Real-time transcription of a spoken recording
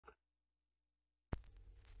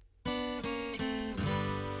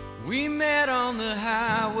We met on the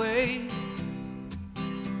highway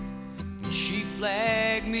when she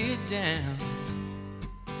flagged me down.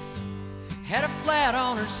 Had a flat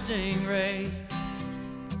on her Stingray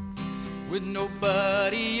with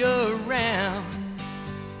nobody around.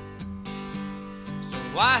 So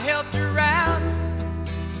I helped her out.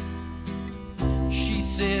 She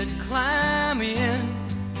said, climb in.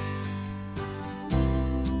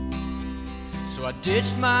 So I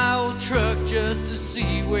ditched my old truck just to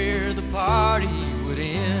see where the party would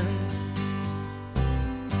end.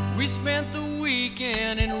 We spent the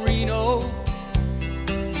weekend in Reno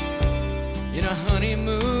in a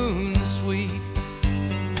honeymoon suite.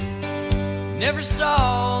 Never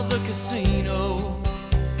saw the casino,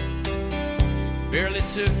 barely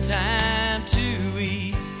took time to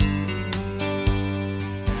eat.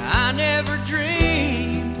 I never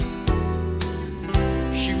dreamed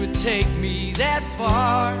she would take me that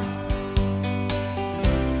far,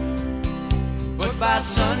 but by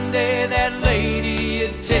Sunday that lady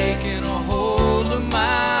had taken a hold of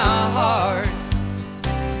my heart.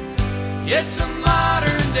 It's a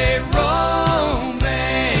modern day romance,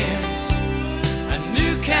 a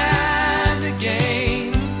new kind of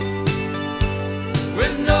game,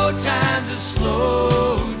 with no time to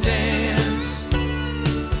slow dance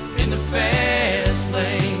in the fast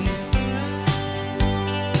lane.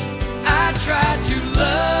 I tried to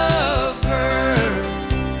love her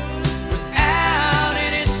without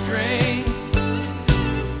any strings,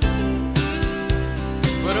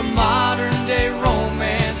 but a modern day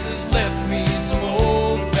romance has left me some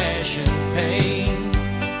old-fashioned pain.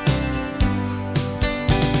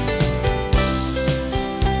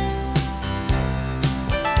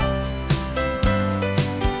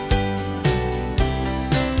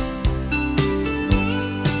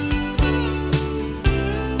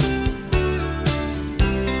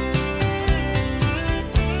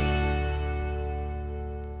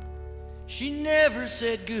 She never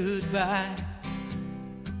said goodbye,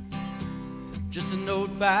 just a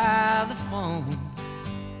note by the phone.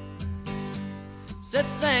 Said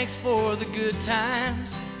thanks for the good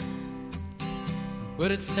times, but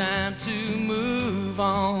it's time to move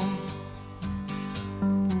on.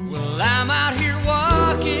 Well, I'm out here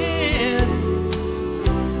walking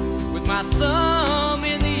with my thumb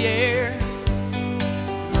in the air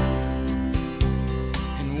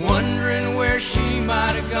and wondering where she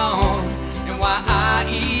might have gone and why I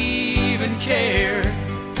even care.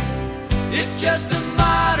 It's just a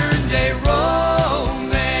modern day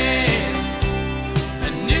romance, a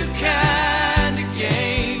new kind of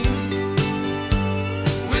game,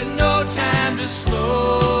 with no time to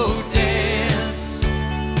slow dance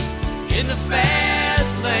in the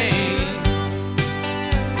fast lane.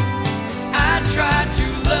 I tried to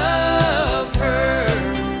love her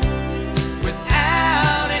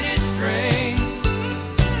without any strings,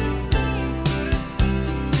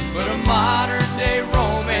 but a modern day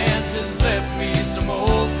romance has left me some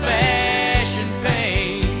old-fashioned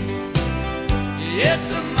pain.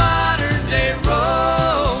 It's a modern day romance.